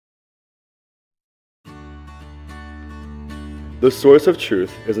The Source of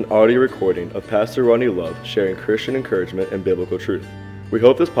Truth is an audio recording of Pastor Ronnie Love sharing Christian encouragement and biblical truth. We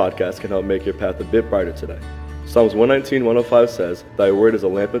hope this podcast can help make your path a bit brighter today. Psalms 119:105 says, "Thy word is a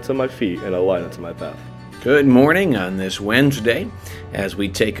lamp unto my feet and a light unto my path." Good morning on this Wednesday as we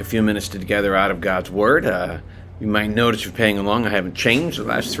take a few minutes together out of God's Word. You might notice if you're paying along, I haven't changed the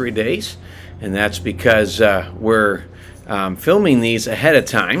last 3 days, and that's because we're filming these ahead of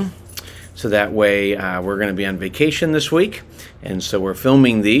time. So that way we're going to be on vacation this week, and so we're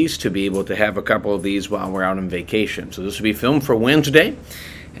filming these to be able to have a couple of these while we're out on vacation. So this will be filmed for Wednesday,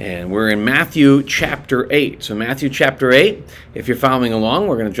 and we're in Matthew chapter 8. So Matthew chapter 8, if you're following along,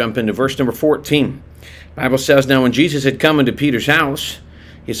 we're going to jump into verse number 14. The Bible says, "Now when Jesus had come into Peter's house,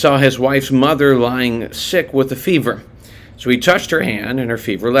 he saw his wife's mother lying sick with a fever. So he touched her hand, and her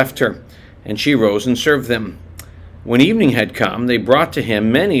fever left her, and she rose and served them. When evening had come, they brought to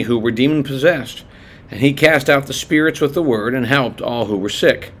him many who were demon-possessed, and he cast out the spirits with the word and helped all who were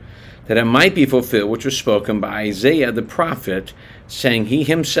sick, that it might be fulfilled which was spoken by Isaiah the prophet, saying, He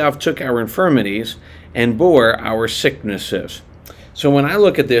himself took our infirmities and bore our sicknesses." So when I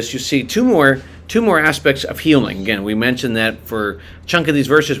look at this, you see two more aspects of healing. Again, we mentioned that for a chunk of these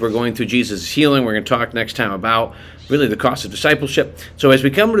verses, we're going through Jesus' healing. We're going to talk next time about really the cost of discipleship. So as we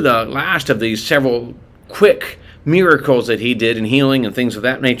come to the last of these several quick miracles that he did in healing and things of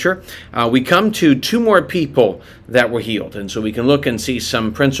that nature, we come to two more people that were healed. And so we can look and see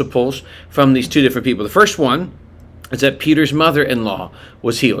some principles from these two different people. The first one is that Peter's mother-in-law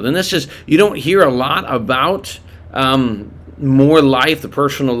was healed. And this is, you don't hear a lot about more life, the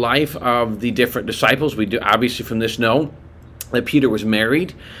personal life of the different disciples. We do obviously from this know that Peter was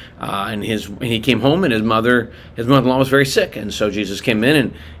married, and he came home, and his mother-in-law was very sick, and so Jesus came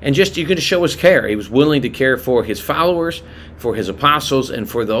in and just, you could show his care. He was willing to care for his followers, for his apostles, and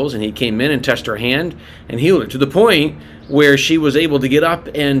for those, and he came in and touched her hand and healed her to the point where she was able to get up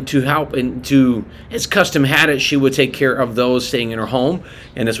and to help, and to, as custom had it, she would take care of those staying in her home,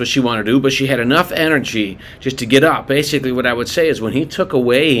 and that's what she wanted to do, but she had enough energy just to get up. Basically, what I would say is when he took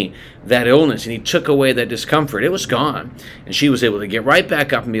away that illness and he took away that discomfort, it was gone, and she was able to get right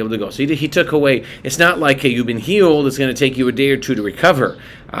back up and be able to go. So he took away, it's not like, hey, you've been healed, it's going to take you a day or two to recover.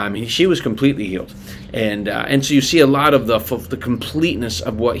 She was completely healed. And so you see a lot of the completeness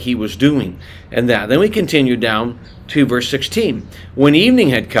of what he was doing. And that. Then we continue down to verse 16. "When evening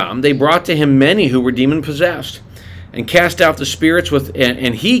had come, they brought to him many who were demon-possessed, and cast out the spirits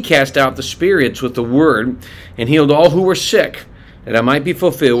and he cast out the spirits with the word, and healed all who were sick, that it might be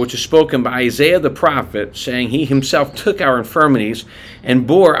fulfilled which is spoken by Isaiah the prophet, saying, He himself took our infirmities and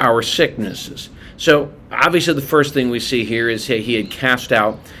bore our sicknesses." So obviously the first thing we see here is he had cast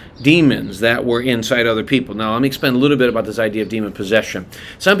out demons that were inside other people. Now let me explain a little bit about this idea of demon possession.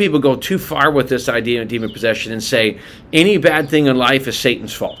 Some people go too far with this idea of demon possession and say any bad thing in life is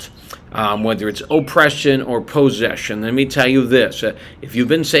Satan's fault. Whether it's oppression or possession. Let me tell you this, if you've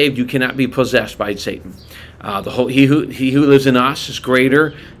been saved, you cannot be possessed by Satan. He who lives in us is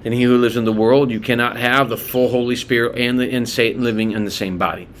greater than he who lives in the world. You cannot have the full Holy Spirit and Satan living in the same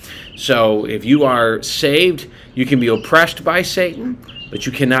body. So if you are saved, you can be oppressed by Satan, but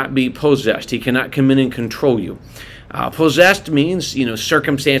you cannot be possessed. He cannot come in and control you. Possessed means,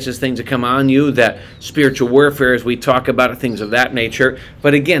 circumstances, things that come on you, that spiritual warfare, as we talk about it, things of that nature.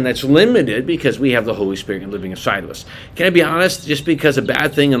 But again, that's limited because we have the Holy Spirit living inside of us. Can I be honest? Just because a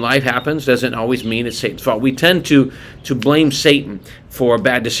bad thing in life happens doesn't always mean it's Satan's fault. We tend to blame Satan for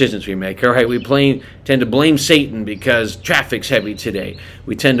bad decisions we make. All right, we tend to blame Satan because traffic's heavy today.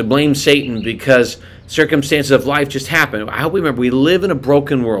 We tend to blame Satan because circumstances of life just happen. I hope we remember, we live in a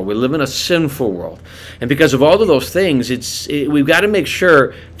broken world. We live in a sinful world. And because of all of those things, we've got to make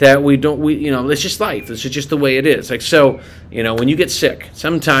sure that it's just life. This is just the way it is. Like, so, when you get sick,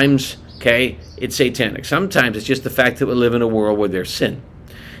 sometimes, it's satanic. Sometimes it's just the fact that we live in a world where there's sin.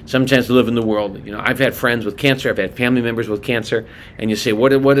 Sometimes we live in the world, I've had friends with cancer, I've had family members with cancer, and you say,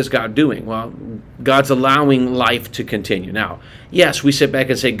 what is God doing? Well, God's allowing life to continue. Now, yes, we sit back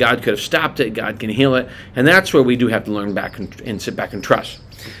and say God could have stopped it, God can heal it, and that's where we do have to learn back and sit back and trust.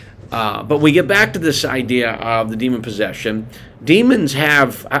 But we get back to this idea of the demon possession. Demons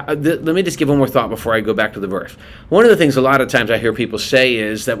have, let me just give one more thought before I go back to the verse. One of the things a lot of times I hear people say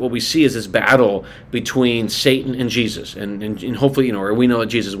is that what we see is this battle between Satan and Jesus. And hopefully, or we know that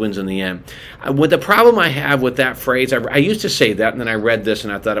Jesus wins in the end. What the problem I have with that phrase, I used to say that, and then I read this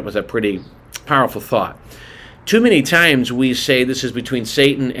and I thought it was a pretty powerful thought. Too many times we say this is between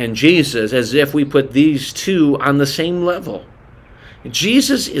Satan and Jesus as if we put these two on the same level.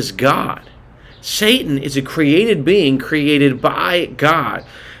 Jesus is God. Satan is a created being created by God.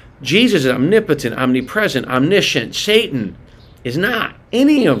 Jesus is omnipotent, omnipresent, omniscient. Satan is not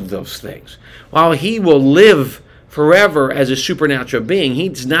any of those things. While he will live forever as a supernatural being,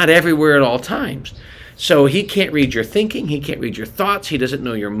 he's not everywhere at all times. So he can't read your thinking. He can't read your thoughts. He doesn't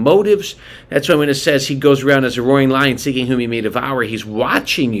know your motives. That's why when it says he goes around as a roaring lion seeking whom he may devour, he's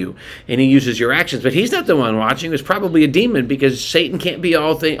watching you and he uses your actions. But he's not the one watching. It's probably a demon, because Satan can't be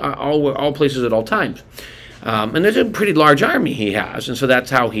all places at all times. And there's a pretty large army he has, and so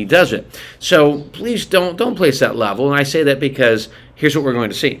that's how he does it. So please don't place that level. And I say that because here's what we're going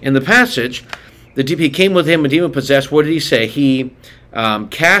to see. In the passage, he came with him, a demon possessed. What did he say? He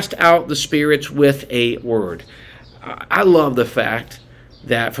cast out the spirits with a word. I love the fact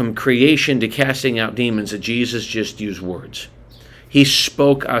that from creation to casting out demons, that Jesus just used words. He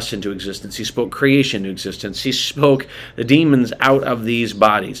spoke us into existence. He spoke creation into existence. He spoke the demons out of these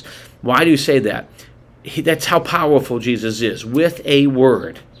bodies. Why do you say that? That's how powerful Jesus is. With a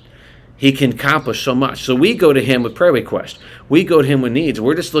word, he can accomplish so much. So we go to him with prayer requests. We go to him with needs.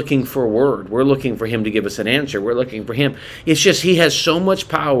 We're just looking for a word. We're looking for him to give us an answer. We're looking for him. It's just he has so much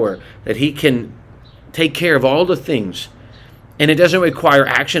power that he can take care of all the things. And it doesn't require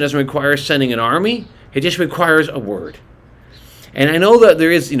action. It doesn't require sending an army. It just requires a word. And I know that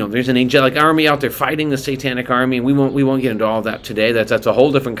there's an angelic army out there fighting the satanic army, and we won't get into all of that today. That's a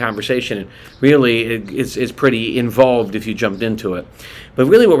whole different conversation, and really it's pretty involved if you jumped into it. But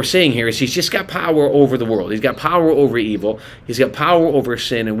really what we're saying here is he's just got power over the world. He's got power over evil. He's got power over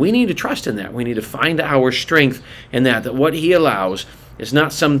sin, and we need to trust in that. We need to find our strength in that what he allows is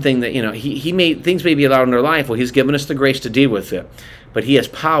not something that, things may be allowed in our life. Well, he's given us the grace to deal with it, but he has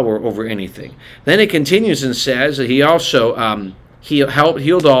power over anything. Then it continues and says that he also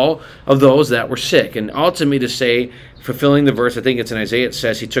healed all of those that were sick. And ultimately to say, fulfilling the verse, I think it's in Isaiah, it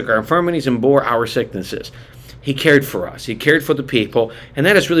says, he took our infirmities and bore our sicknesses. He cared for us. He cared for the people. And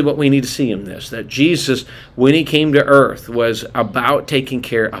that is really what we need to see in this, that Jesus, when he came to earth, was about taking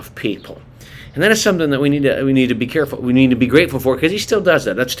care of people. And that is something that we need to be careful. We need to be grateful for, because he still does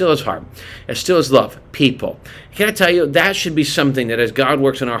that. That's still his heart. It's still his love. People. Can I tell you, that should be something that as God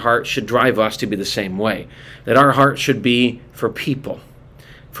works in our heart should drive us to be the same way. That our heart should be for people.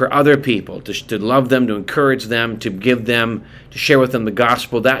 For other people. To love them, to encourage them, to give them, to share with them the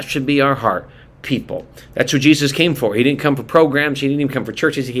gospel. That should be our heart. People. That's what Jesus came for. He didn't come for programs. He didn't even come for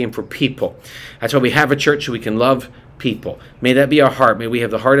churches. He came for people. That's why we have a church, so we can love people. May that be our heart. May we have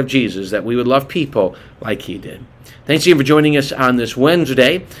the heart of Jesus, that we would love people like he did. Thanks again for joining us on this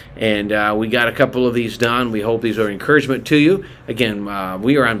Wednesday, and we got a couple of these done. We hope these are encouragement to you. Again,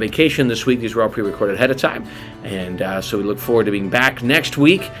 we are on vacation this week. These were all pre-recorded ahead of time, and so we look forward to being back next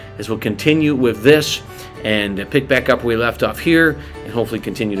week as we'll continue with this and pick back up where we left off here, and hopefully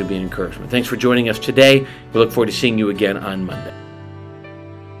continue to be an encouragement. Thanks for joining us today. We look forward to seeing you again on Monday.